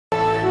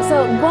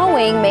So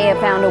Boeing may have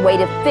found a way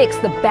to fix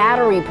the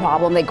battery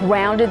problem that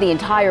grounded the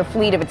entire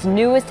fleet of its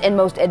newest and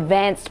most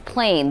advanced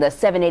plane, the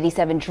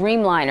 787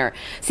 Dreamliner.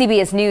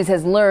 CBS News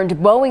has learned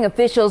Boeing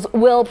officials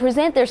will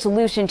present their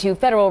solution to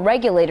federal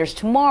regulators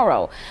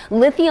tomorrow.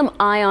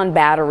 Lithium-ion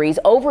batteries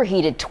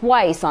overheated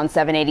twice on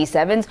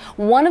 787s.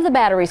 One of the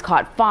batteries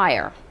caught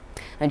fire.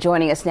 And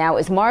joining us now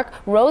is Mark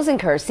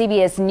Rosenker,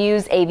 CBS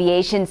News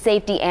aviation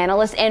safety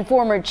analyst and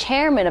former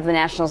chairman of the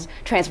National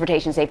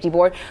Transportation Safety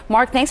Board.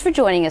 Mark, thanks for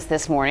joining us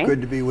this morning. Good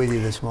to be with you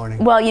this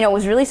morning. Well, you know, it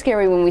was really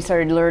scary when we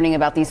started learning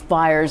about these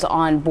fires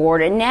on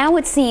board, and now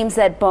it seems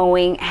that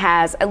Boeing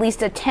has at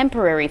least a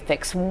temporary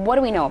fix. What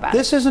do we know about it?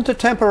 This isn't a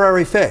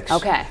temporary fix.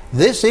 Okay.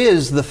 This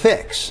is the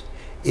fix.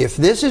 If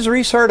this is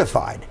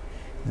recertified,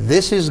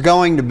 this is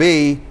going to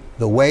be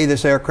the way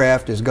this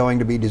aircraft is going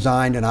to be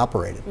designed and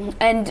operated.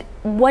 And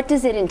what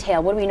does it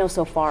entail? What do we know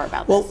so far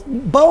about this?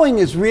 Well, Boeing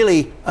has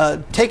really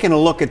taken a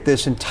look at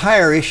this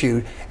entire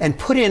issue and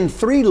put in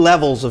 3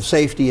 levels of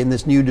safety in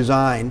this new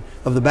design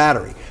of the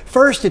battery.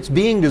 First, it's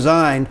being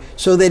designed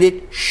so that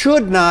it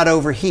should not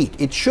overheat.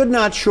 It should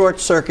not short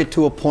circuit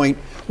to a point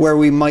where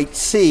we might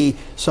see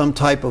some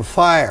type of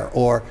fire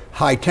or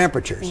high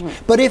temperatures.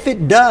 But if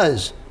it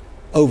does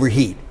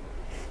overheat,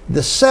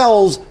 the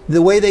cells,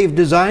 the way they've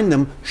designed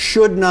them,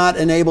 should not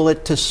enable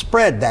it to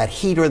spread that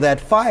heat or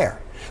that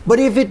fire. But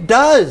if it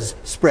does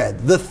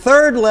spread, the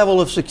 3rd level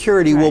of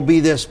security will be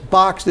this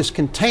box, this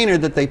container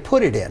that they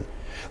put it in,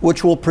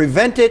 which will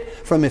prevent it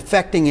from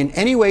affecting in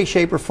any way,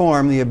 shape, or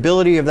form the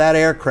ability of that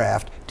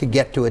aircraft to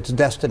get to its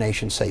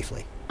destination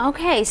safely.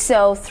 Okay,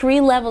 so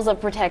 3 levels of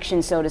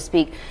protection, so to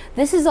speak.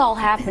 This is all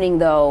happening,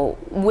 though,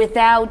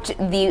 without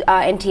the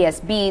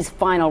NTSB's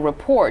final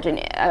report. And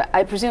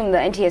I presume the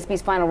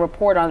NTSB's final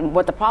report on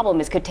what the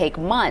problem is could take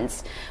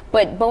months.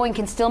 But Boeing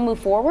can still move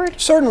forward?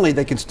 Certainly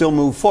they can still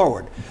move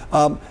forward.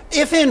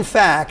 If, in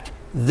fact,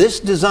 this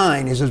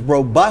design is as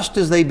robust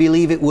as they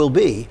believe it will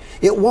be,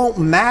 it won't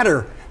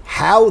matter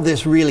how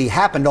this really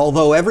happened,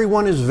 although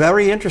everyone is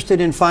very interested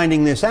in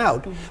finding this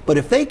out. But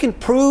if they can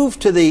prove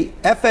to the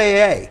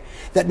FAA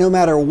that no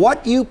matter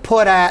what you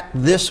put at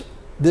this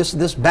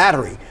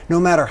battery, no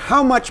matter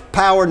how much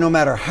power, no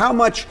matter how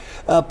much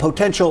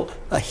potential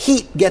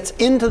heat gets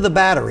into the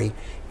battery,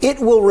 it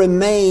will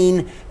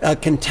remain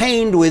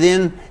contained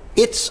within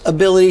its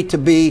ability to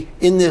be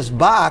in this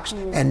box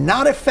and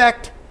not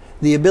affect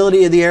the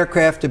ability of the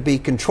aircraft to be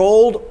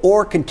controlled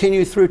or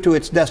continue through to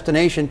its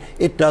destination.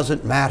 It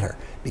doesn't matter,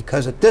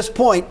 because at this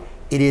point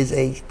it is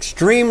an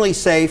extremely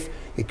safe,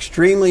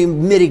 extremely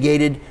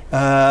mitigated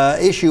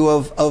issue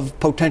of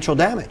potential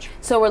damage.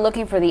 So we're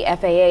looking for the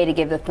FAA to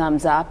give the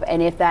thumbs up,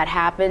 and if that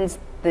happens,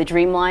 the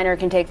Dreamliner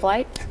can take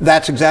flight?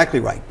 That's exactly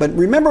right. But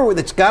remember,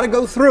 it's got to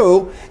go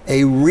through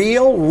a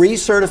real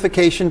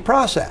recertification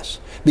process,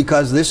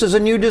 because this is a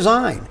new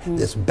design.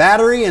 This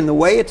battery and the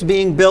way it's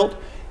being built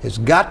has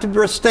got to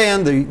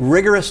withstand the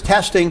rigorous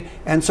testing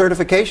and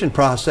certification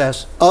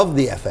process of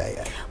the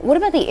FAA. What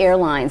about the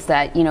airlines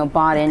that, you know,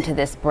 bought into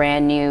this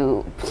brand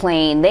new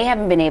plane? They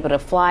haven't been able to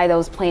fly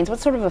those planes. What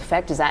sort of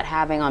effect is that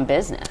having on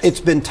business? It's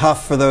been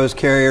tough for those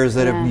carriers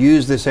that have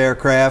used this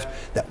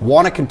aircraft, that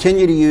want to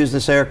continue to use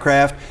this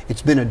aircraft.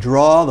 It's been a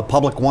draw. The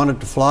public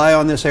wanted to fly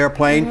on this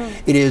airplane.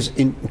 It is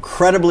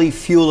incredibly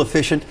fuel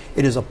efficient.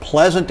 It is a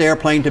pleasant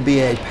airplane to be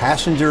a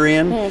passenger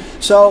in.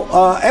 So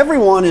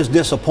everyone is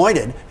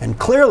disappointed, and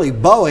clearly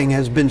Boeing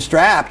has been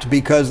strapped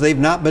because they've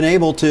not been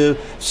able to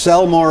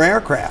sell more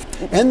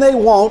aircraft. And they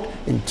won't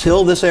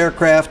until this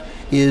aircraft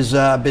is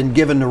been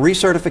given the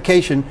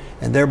recertification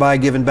and thereby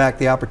given back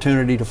the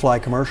opportunity to fly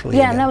commercially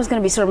again. And that was going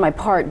to be sort of my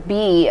part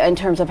B in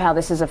terms of how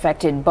this has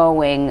affected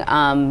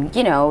Boeing.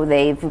 You know,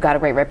 they've got a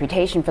great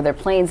reputation for their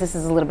planes. This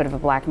is a little bit of a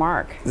black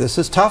mark. This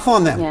is tough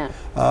on them.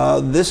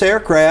 This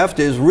aircraft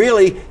is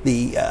really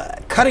the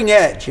cutting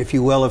edge, if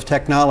you will, of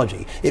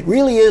technology. It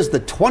really is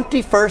the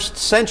 21st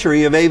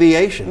century of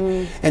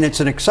aviation. And it's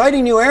an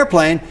exciting new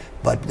airplane,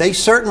 but they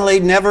certainly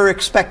never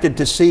expected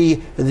to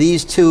see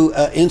these 2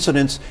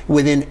 incidents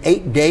within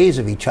 8 days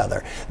of each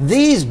other.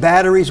 These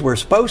batteries were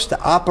supposed to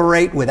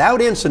operate without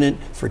incident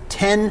for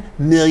 10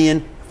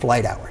 million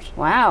flight hours.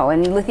 Wow,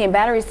 and lithium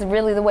batteries are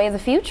really the way of the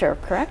future,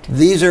 correct?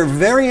 These are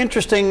very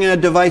interesting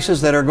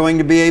devices that are going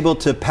to be able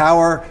to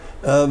power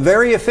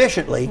very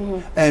efficiently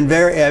and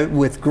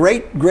with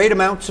great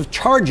amounts of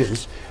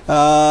charges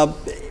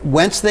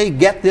once they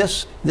get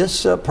this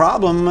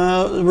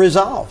problem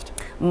resolved.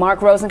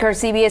 Mark Rosenker,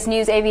 CBS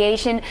News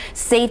aviation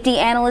safety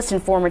analyst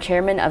and former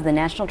chairman of the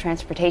National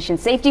Transportation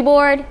Safety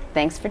Board.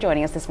 Thanks for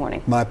joining us this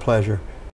morning. My pleasure.